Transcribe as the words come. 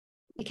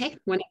Okay.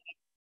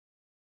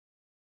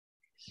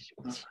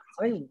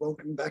 Hi,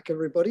 welcome back,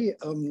 everybody.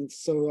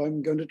 So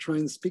I'm going to try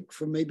and speak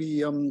for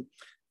maybe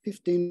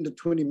 15 to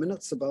 20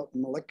 minutes about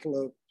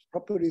molecular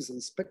properties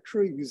and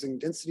spectra using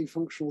density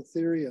functional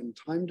theory and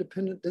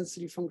time-dependent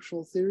density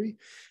functional theory.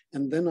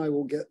 And then I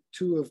will get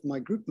two of my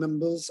group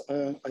members,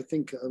 I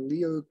think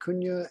Leo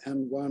Cunha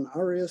and Juan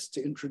Arias,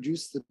 to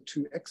introduce the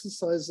two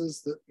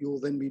exercises that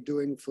you'll then be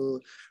doing for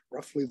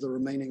roughly the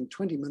remaining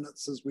 20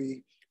 minutes as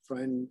we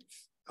try and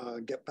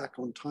get back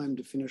on time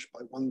to finish by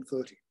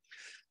 1:30.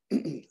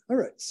 All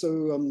right,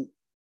 so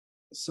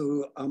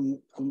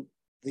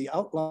the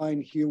outline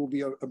here will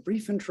be a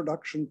brief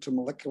introduction to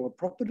molecular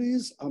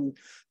properties,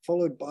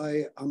 followed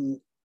by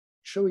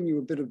showing you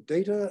a bit of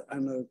data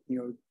and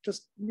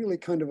just really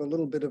kind of a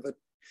little bit of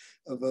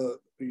a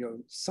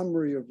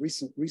summary of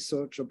recent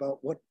research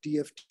about what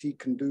DFT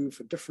can do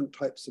for different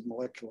types of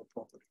molecular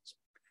properties.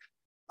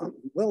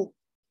 Well,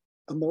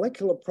 a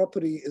molecular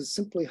property is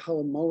simply how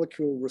a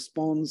molecule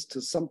responds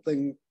to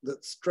something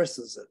that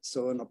stresses it.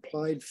 So an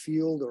applied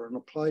field or an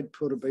applied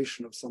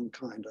perturbation of some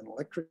kind, an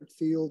electric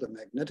field, a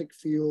magnetic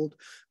field,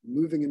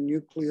 moving a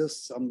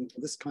nucleus,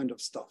 this kind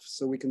of stuff.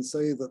 So we can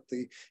say that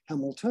the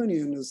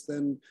Hamiltonian is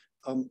then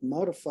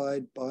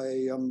modified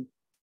by a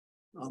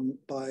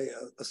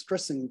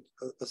stressor,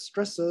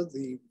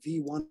 the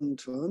V1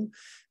 term,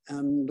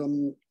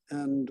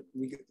 and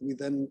we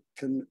then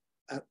can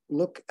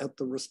look at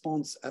the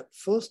response at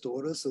first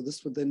order. So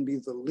this would then be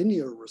the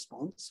linear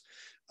response.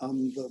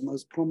 The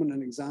most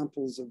prominent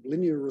examples of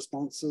linear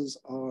responses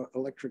are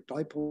electric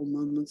dipole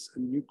moments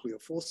and nuclear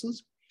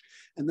forces.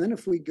 And then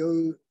if we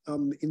go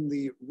in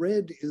the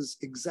red is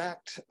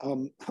exact,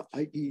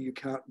 i.e. you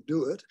can't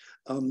do it,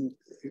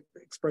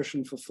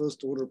 expression for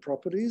first order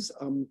properties.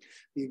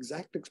 The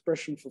exact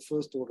expression for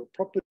first order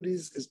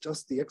properties is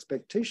just the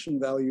expectation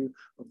value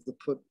of the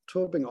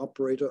perturbing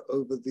operator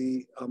over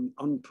the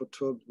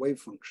unperturbed wave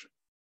function.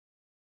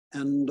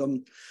 And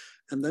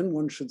then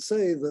one should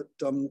say that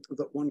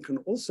that one can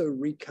also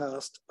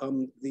recast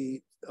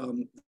the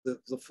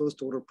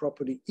first order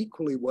property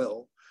equally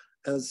well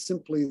as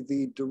simply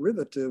the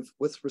derivative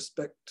with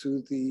respect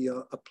to the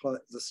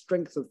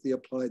strength of the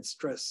applied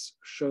stress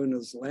shown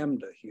as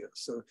lambda here.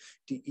 So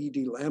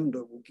dE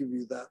lambda will give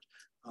you that,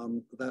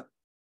 that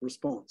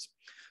response.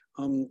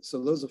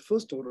 So those are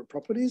first order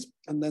properties.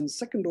 And then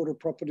second order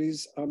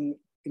properties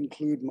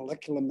include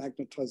molecular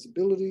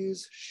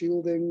magnetizabilities,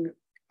 shielding,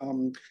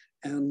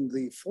 and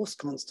the force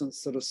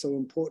constants that are so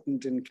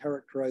important in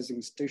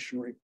characterizing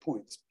stationary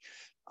points.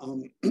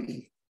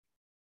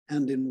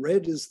 And in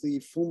red is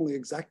the formally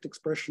exact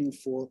expression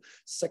for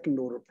second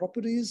order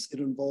properties. It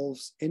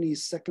involves any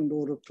second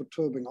order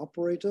perturbing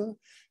operator,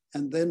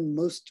 and then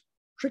most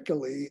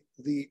trickily,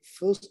 the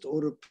first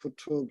order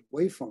perturbed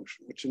wave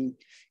function, which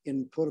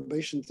in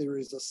perturbation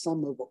theory is a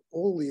sum of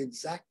all the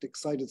exact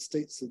excited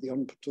states of the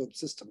unperturbed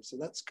system. So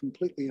that's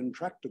completely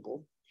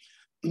intractable.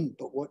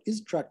 But what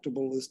is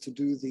tractable is to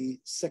do the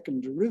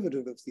second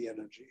derivative of the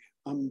energy.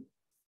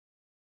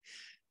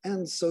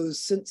 And so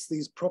since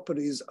these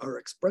properties are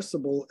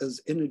expressible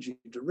as energy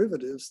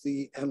derivatives,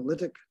 the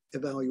analytic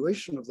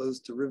evaluation of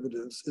those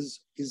derivatives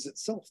is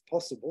itself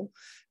possible.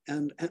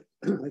 And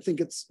I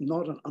think it's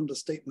not an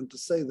understatement to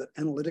say that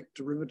analytic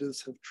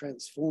derivatives have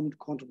transformed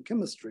quantum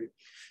chemistry.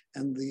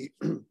 And the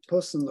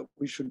person that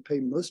we should pay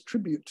most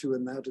tribute to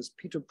in that is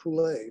Peter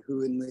Poulet,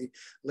 who in the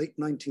late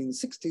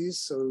 1960s,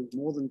 so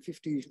more than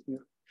 50,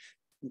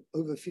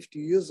 over 50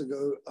 years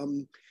ago,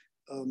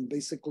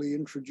 basically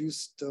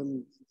introduced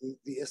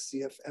the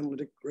SCF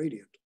analytic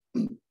gradient.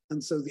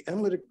 And so the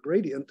analytic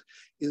gradient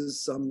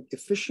is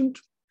efficient,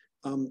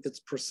 it's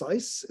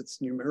precise,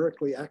 it's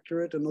numerically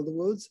accurate, in other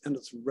words, and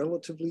it's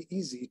relatively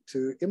easy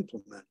to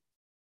implement.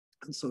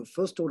 And so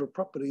first order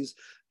properties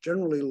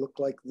generally look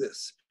like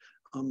this.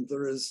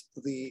 There is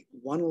the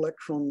one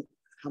electron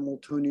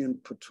Hamiltonian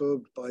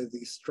perturbed by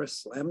the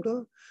stress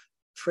lambda,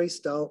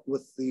 traced out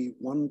with the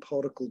one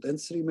particle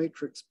density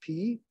matrix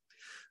P.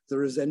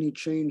 There is any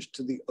change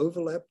to the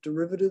overlap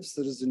derivatives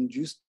that is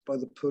induced by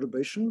the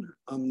perturbation,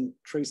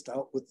 traced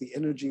out with the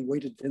energy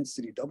weighted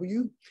density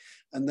W.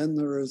 And then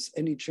there is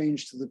any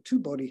change to the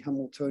two-body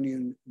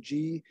Hamiltonian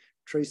G,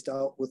 traced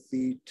out with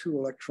the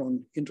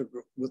two-electron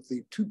integral, with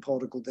the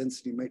two-particle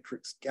density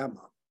matrix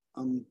gamma.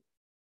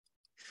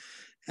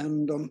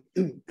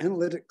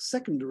 Analytic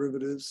second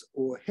derivatives,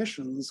 or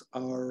Hessians,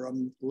 are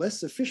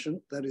less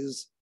efficient. That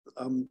is,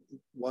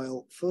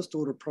 while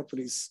first-order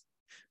properties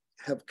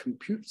have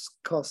compute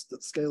cost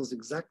that scales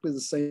exactly the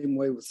same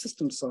way with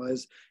system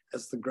size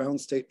as the ground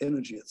state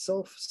energy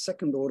itself,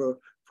 second order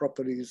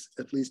properties,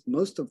 at least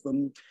most of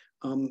them,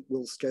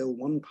 will scale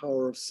 1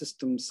 power of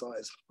system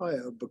size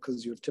higher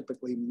because you're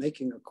typically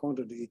making a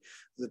quantity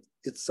that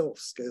itself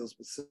scales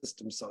with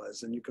system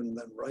size. And you can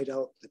then write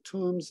out the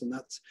terms, and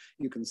that's,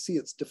 you can see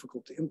it's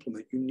difficult to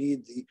implement. You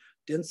need the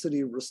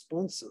density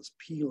responses,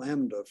 P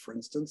lambda, for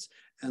instance,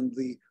 and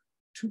the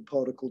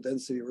two-particle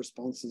density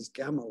responses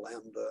gamma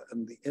lambda,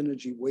 and the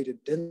energy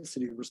weighted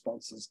density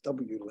responses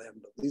W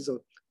lambda. These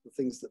are the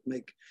things that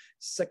make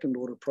second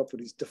order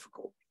properties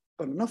difficult.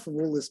 but enough of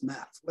all this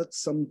math.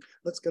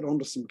 Let's get on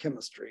to some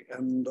chemistry.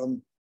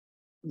 And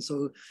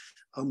so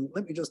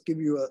let me just give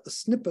you a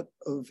snippet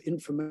of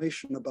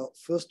information about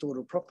first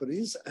order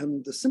properties.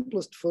 And the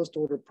simplest first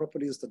order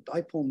property is the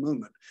dipole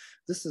moment.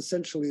 This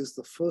essentially is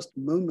the first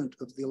moment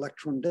of the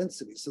electron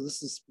density. So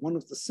this is one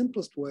of the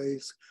simplest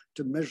ways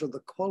to measure the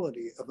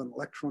quality of an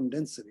electron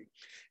density.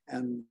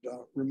 And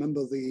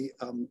remember the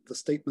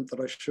statement that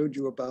I showed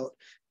you about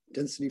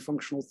density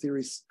functional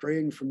theory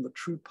straying from the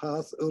true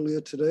path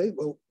earlier today?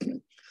 Well,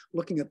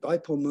 looking at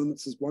dipole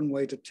moments is one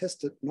way to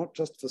test it, not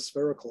just for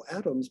spherical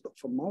atoms, but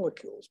for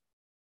molecules.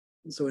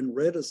 And so in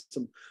red is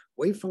some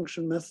wave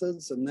function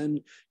methods, and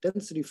then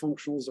density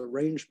functionals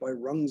arranged by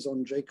rungs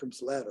on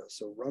Jacob's ladder.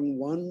 So rung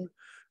 1,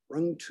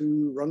 rung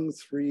 2, rung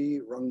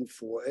 3, rung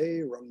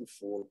 4A, rung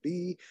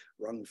 4B,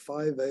 rung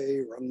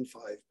 5A, rung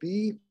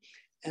 5B.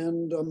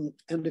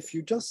 And if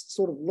you just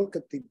sort of look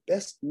at the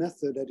best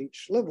method at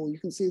each level, you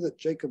can see that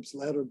Jacob's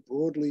ladder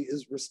broadly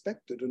is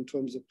respected in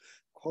terms of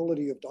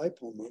quality of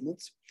dipole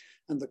moments.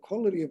 And the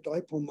quality of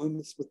dipole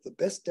moments with the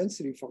best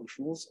density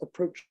functionals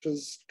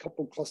approaches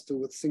coupled cluster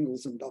with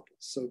singles and doubles.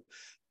 So,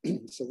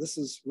 so this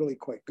is really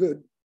quite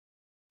good.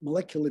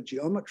 Molecular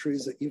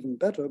geometries are even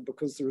better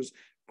because there's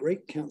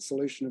great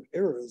cancellation of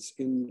errors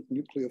in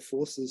nuclear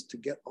forces to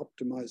get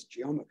optimized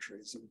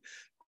geometries. And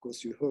of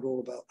course, you heard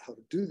all about how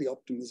to do the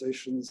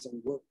optimizations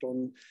and worked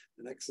on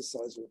an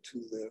exercise or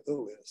two there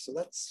earlier. So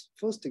that's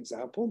first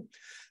example.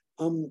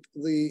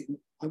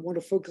 I want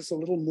to focus a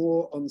little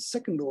more on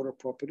second order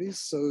properties.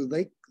 So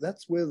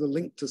that's where the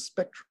link to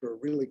spectra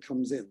really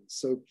comes in.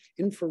 So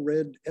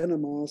infrared,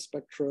 NMR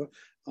spectra,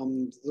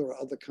 there are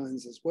other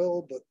kinds as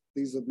well, but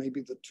these are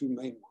maybe the two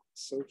main ones.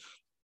 So,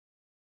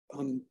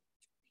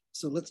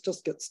 so let's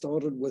just get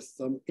started with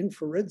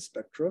infrared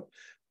spectra.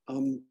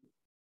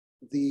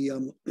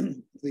 The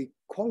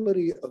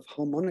quality of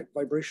harmonic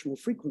vibrational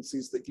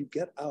frequencies that you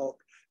get out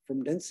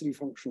from density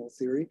functional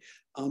theory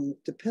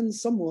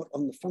depends somewhat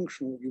on the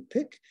functional you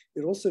pick.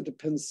 It also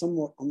depends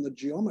somewhat on the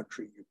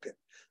geometry you pick.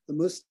 The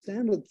most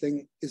standard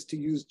thing is to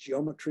use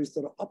geometries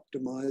that are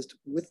optimized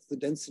with the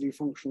density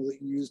functional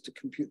that you use to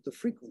compute the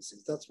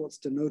frequencies. That's what's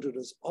denoted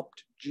as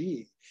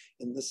opt-G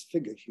in this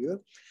figure here.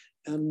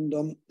 And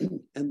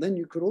then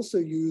you could also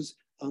use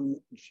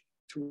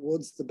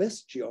towards the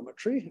best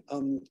geometry,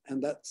 and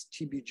that's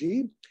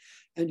TBG.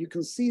 And you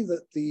can see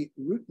that the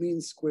root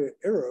mean square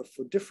error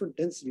for different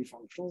density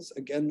functionals,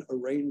 again,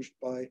 arranged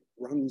by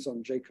rungs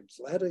on Jacob's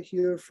ladder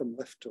here from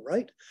left to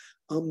right,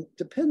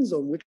 depends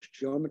on which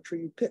geometry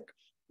you pick.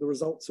 The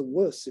results are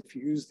worse if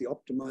you use the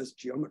optimized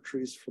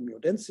geometries from your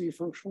density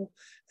functional,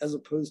 as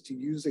opposed to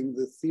using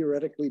the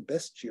theoretically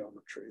best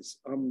geometries.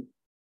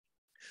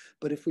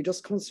 But if we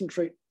just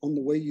concentrate on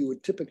the way you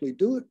would typically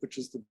do it, which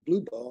is the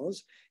blue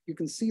bars, you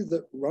can see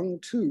that rung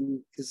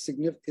 2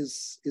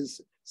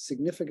 is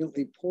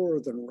significantly poorer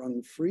than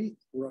rung 3.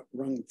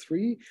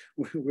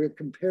 We're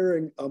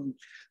comparing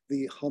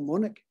the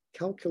harmonic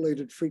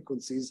calculated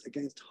frequencies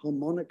against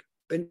harmonic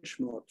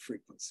benchmark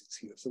frequencies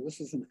here. So this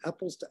is an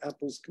apples to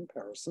apples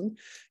comparison.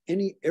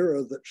 Any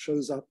error that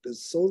shows up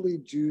is solely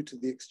due to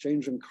the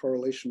exchange and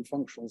correlation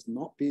functionals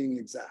not being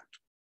exact.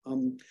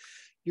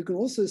 You can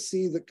also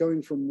see that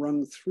going from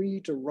rung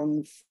 3 to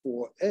rung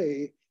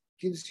 4A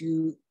gives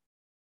you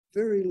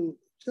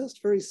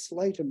very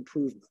slight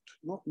improvement,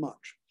 not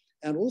much.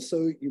 And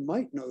also you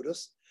might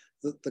notice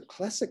that the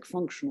classic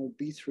functional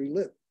B3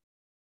 lip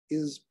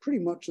is pretty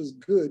much as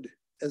good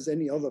as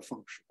any other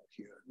functional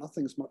here.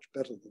 Nothing's much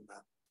better than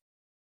that.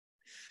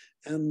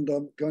 And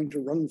going to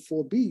rung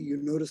 4B, you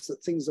notice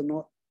that things are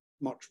not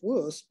much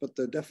worse, but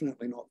they're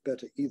definitely not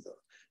better either.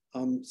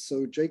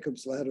 So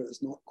Jacob's ladder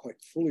is not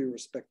quite fully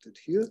respected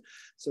here.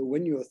 So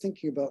when you are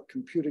thinking about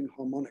computing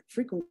harmonic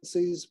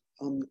frequencies,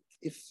 and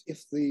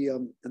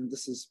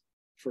this is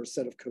for a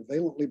set of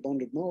covalently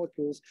bonded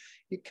molecules,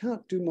 you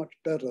can't do much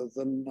better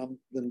than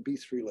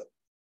B3 lip,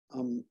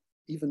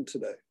 even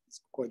today.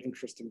 It's quite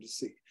interesting to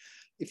see.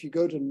 If you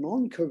go to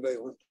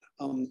non-covalent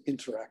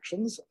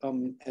interactions,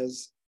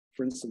 as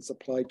for instance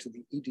applied to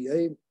the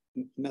EDA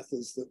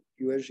methods that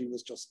Yueji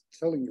was just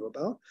telling you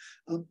about,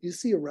 you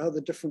see a rather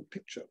different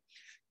picture.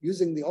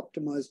 Using the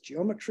optimized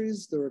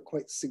geometries, there are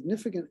quite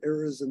significant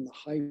errors in the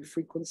high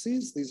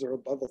frequencies. These are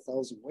above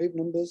 1,000 wave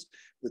numbers.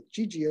 With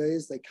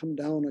GGAs, they come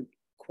down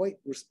quite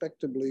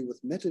respectably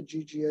with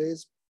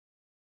meta-GGAs.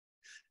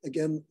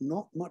 Again,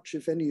 not much,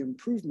 if any,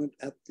 improvement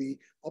at the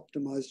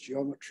optimized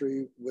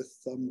geometry with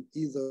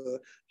either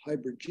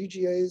hybrid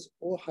GGAs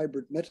or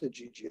hybrid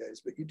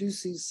meta-GGAs, but you do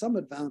see some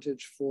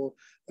advantage for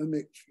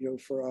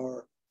for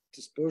our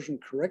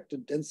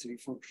dispersion-corrected density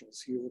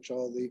functionals here, which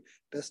are the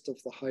best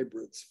of the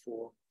hybrids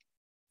for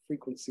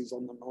frequencies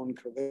on the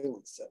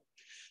non-covalent set.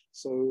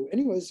 So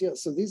anyways, yeah,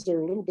 so these are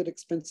a little bit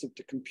expensive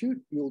to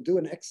compute. We'll do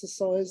an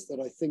exercise that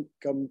I think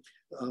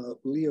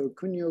Leo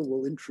Cunha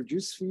will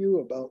introduce for you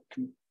about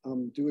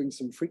doing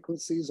some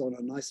frequencies on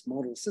a nice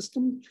model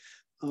system.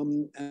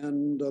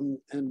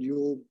 And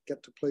you'll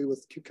get to play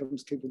with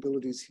Q-Chem's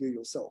capabilities here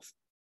yourself.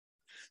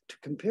 To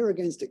compare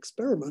against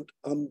experiment,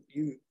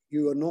 you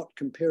you are not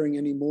comparing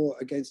anymore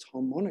against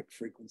harmonic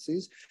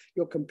frequencies.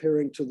 You're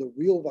comparing to the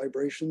real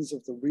vibrations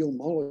of the real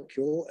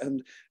molecule,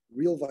 and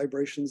real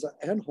vibrations are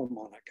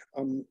anharmonic.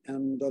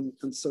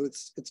 And so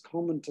it's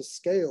common to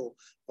scale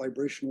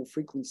vibrational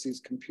frequencies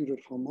computed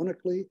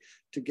harmonically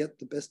to get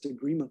the best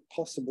agreement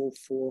possible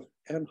for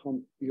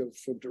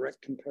for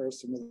direct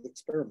comparison with the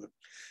experiment.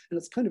 And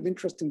it's kind of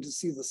interesting to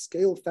see the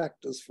scale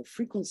factors for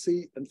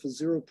frequency and for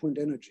 0-point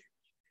energy.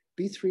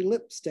 B3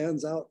 lip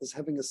stands out as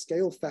having a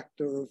scale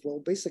factor of, well,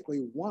 basically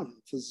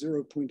 1 for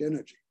 0-point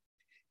energy.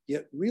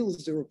 Yet real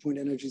 0-point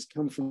energies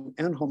come from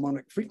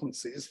anharmonic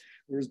frequencies,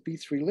 whereas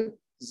B3 lip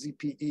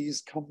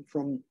ZPEs come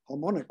from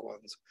harmonic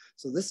ones.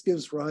 So this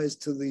gives rise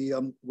to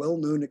the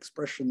well-known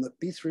expression that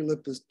B3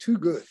 lip is too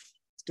good.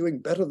 It's doing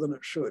better than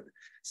it should,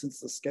 since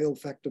the scale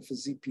factor for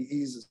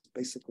ZPEs is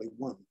basically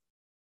 1.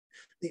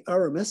 The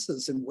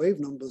RMSs in wave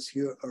numbers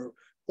here are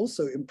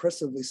also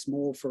impressively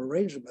small for a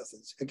range of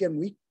methods. Again,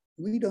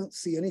 we don't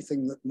see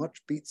anything that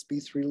much beats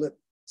B3 lip,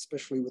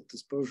 especially with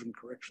dispersion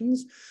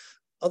corrections.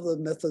 Other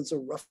methods are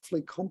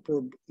roughly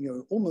comparable,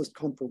 almost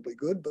comparably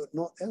good, but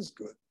not as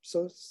good.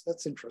 So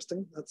that's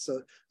interesting. That's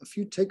a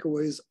few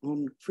takeaways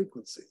on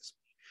frequencies.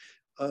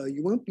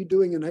 You won't be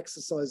doing an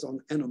exercise on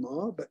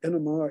NMR, but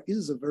NMR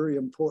is a very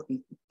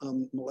important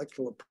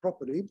molecular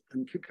property,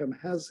 and Q-Chem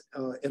has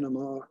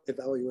NMR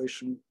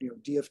evaluation,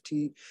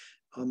 DFT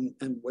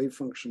and wave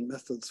function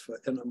methods for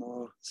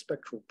NMR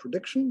spectral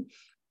prediction.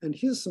 And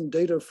here's some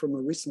data from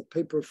a recent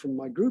paper from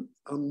my group,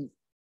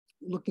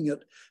 looking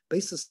at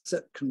basis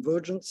set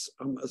convergence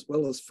as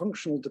well as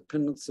functional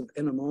dependence of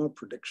NMR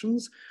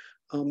predictions.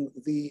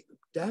 The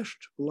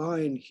dashed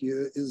line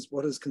here is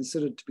what is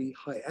considered to be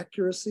high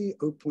accuracy,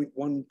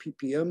 0.1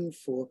 ppm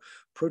for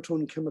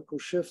proton chemical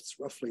shifts,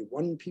 roughly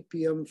 1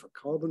 ppm for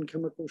carbon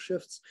chemical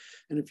shifts.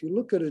 And if you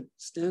look at a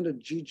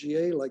standard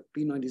GGA like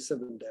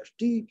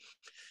B97-D,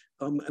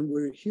 and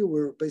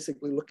we're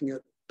basically looking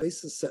at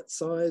basis set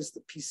size,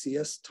 the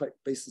PCS type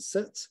basis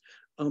sets,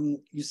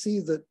 you see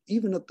that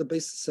even at the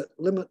basis set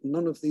limit,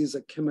 none of these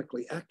are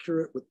chemically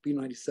accurate with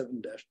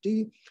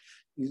B97-D.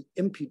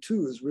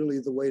 MP2 is really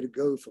the way to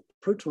go for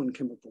proton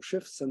chemical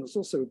shifts, and it's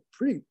also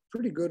pretty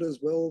good as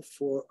well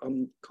for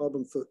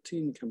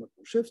carbon-13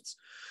 chemical shifts.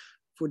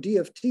 For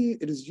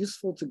DFT, it is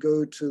useful to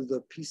go to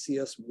the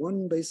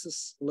PCS1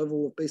 basis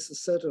level of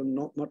basis set and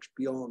not much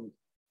beyond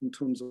in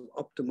terms of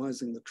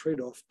optimizing the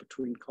trade-off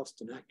between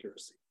cost and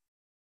accuracy.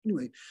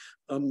 Anyway,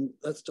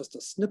 that's just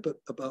a snippet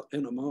about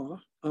NMR.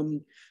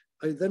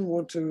 I then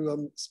want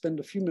to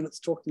spend a few minutes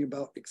talking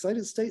about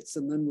excited states,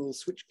 and then we'll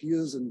switch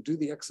gears and do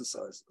the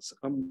exercises.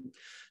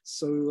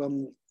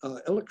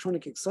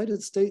 Electronic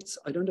excited states,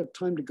 I don't have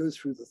time to go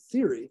through the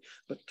theory,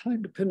 but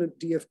time-dependent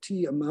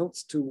DFT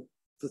amounts to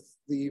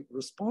the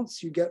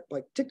response you get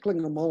by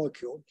tickling a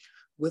molecule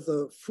with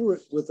a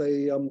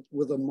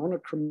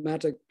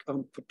monochromatic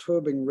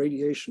perturbing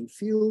radiation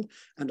field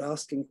and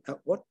asking at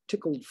what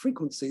tickled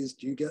frequencies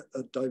do you get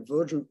a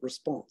divergent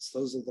response.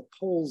 Those are the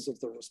poles of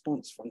the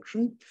response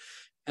function.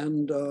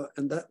 And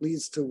that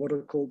leads to what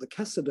are called the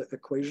Cassada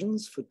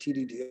equations for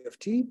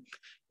TDDFT.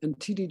 And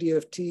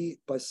TDDFT,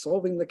 by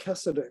solving the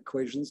Cassada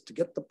equations to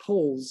get the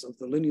poles of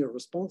the linear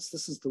response,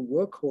 this is the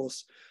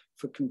workhorse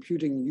for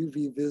computing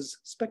UV-Vis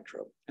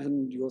spectra.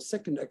 And your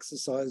second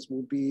exercise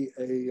will be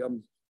a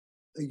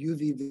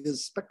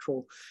UV-Vis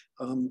spectral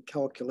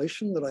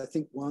calculation that I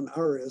think Juan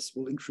Arias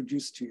will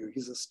introduce to you.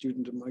 He's a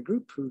student in my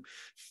group who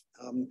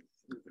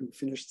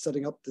finished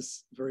setting up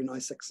this very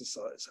nice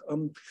exercise.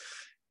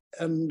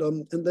 And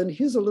then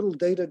here's a little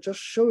data just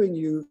showing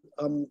you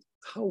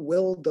how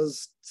well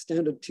does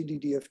standard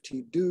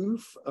TDDFT do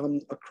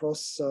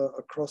across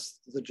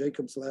the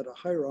Jacob's ladder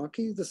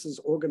hierarchy. This is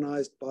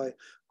organized by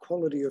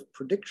quality of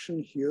prediction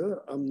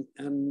here, and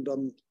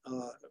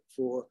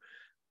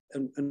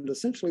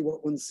essentially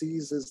what one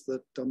sees is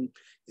that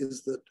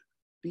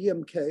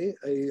BMK,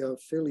 a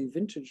fairly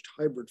vintaged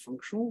hybrid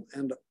functional,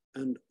 and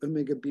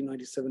omega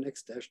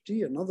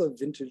B97X-D, another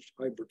vintage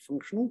hybrid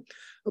functional,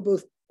 are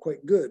both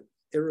quite good.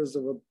 Errors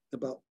of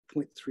about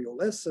 0.3 or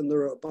less, and there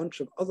are a bunch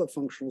of other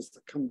functionals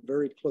that come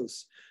very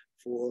close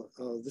for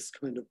this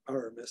kind of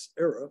RMS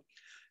error.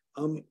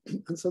 And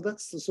so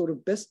that's the sort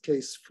of best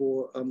case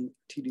for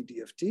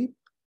TDDFT.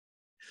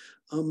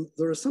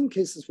 There are some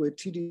cases where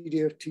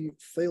TDDFT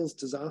fails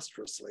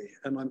disastrously,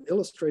 and I'm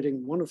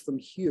illustrating one of them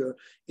here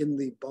in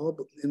the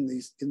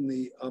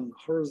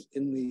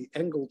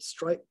angled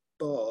stripe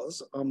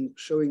bars,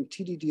 showing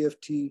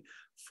TDDFT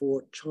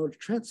for charge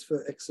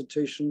transfer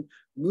excitation,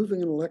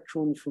 moving an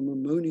electron from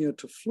ammonia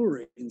to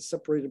fluorine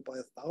separated by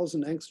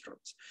 1,000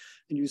 angstroms.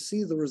 And you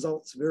see the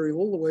results vary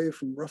all the way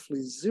from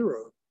roughly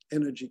 0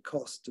 energy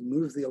cost to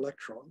move the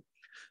electron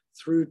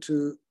through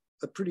to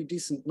a pretty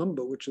decent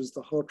number, which is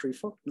the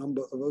Hartree-Fock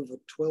number of over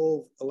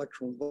 12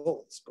 electron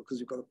volts, because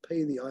you've got to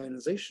pay the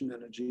ionization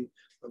energy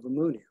of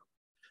ammonia.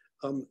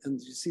 And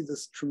you see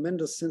this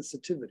tremendous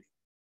sensitivity.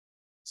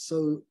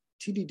 So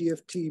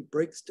TDDFT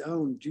breaks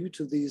down due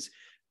to these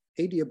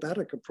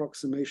adiabatic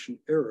approximation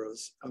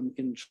errors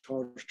in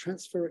charge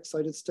transfer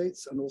excited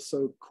states and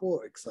also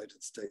core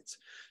excited states.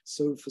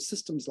 So for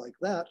systems like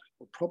that,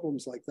 or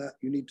problems like that,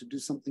 you need to do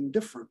something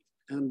different.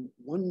 And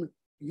one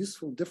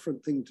useful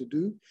different thing to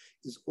do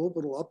is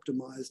orbital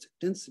optimized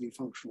density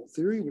functional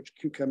theory, which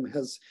Q-Chem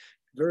has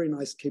very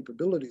nice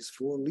capabilities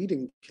for,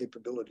 leading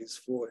capabilities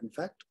for, in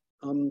fact.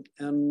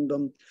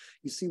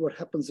 You see what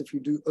happens if you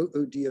do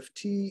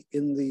OODFT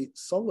in the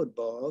solid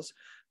bars.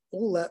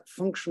 All that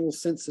functional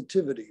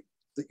sensitivity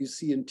that you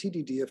see in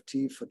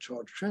TDDFT for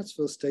charge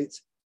transfer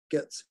states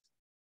gets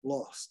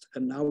lost.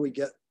 And now we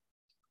get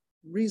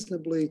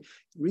reasonable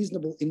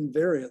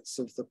invariance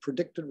of the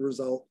predicted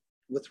result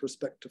with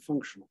respect to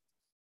functional.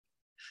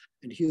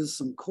 And here's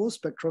some core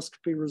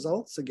spectroscopy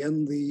results.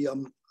 Again, the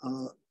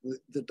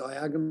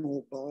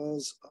diagonal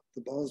bars,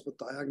 the bars with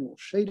diagonal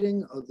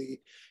shading are the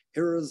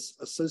errors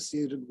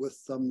associated with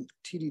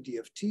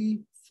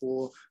TDDFT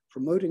for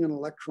promoting an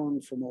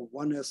electron from a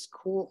 1s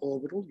core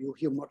orbital. You'll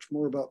hear much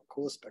more about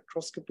core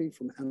spectroscopy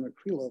from Anna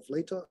Krylov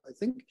later, I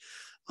think.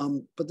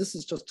 But this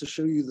is just to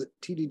show you that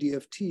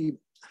TDDFT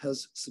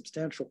has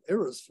substantial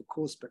errors for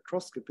core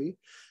spectroscopy.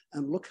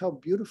 And look how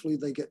beautifully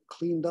they get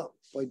cleaned up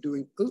by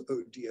doing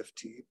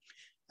OODFT.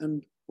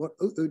 And what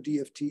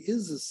OODFT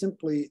is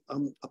simply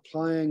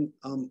applying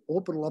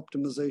orbital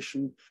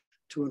optimization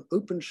to an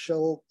open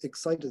shell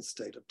excited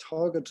state, a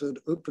targeted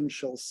open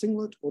shell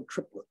singlet or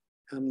triplet.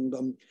 And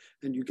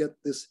you get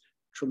this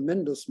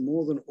tremendous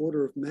more than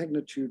order of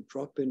magnitude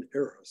drop in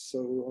error.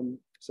 So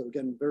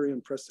again, very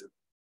impressive.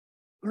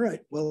 All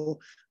right, well,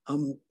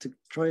 to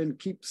try and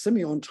keep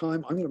semi on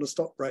time, I'm going to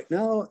stop right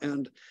now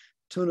and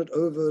turn it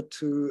over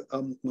to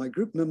my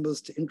group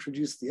members to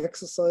introduce the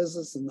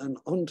exercises and then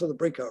on to the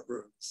breakout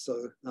rooms.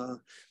 So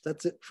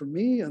that's it from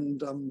me,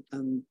 and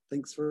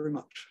thanks very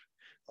much.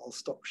 I'll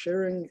stop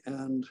sharing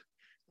and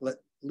let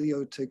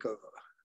Leo take over.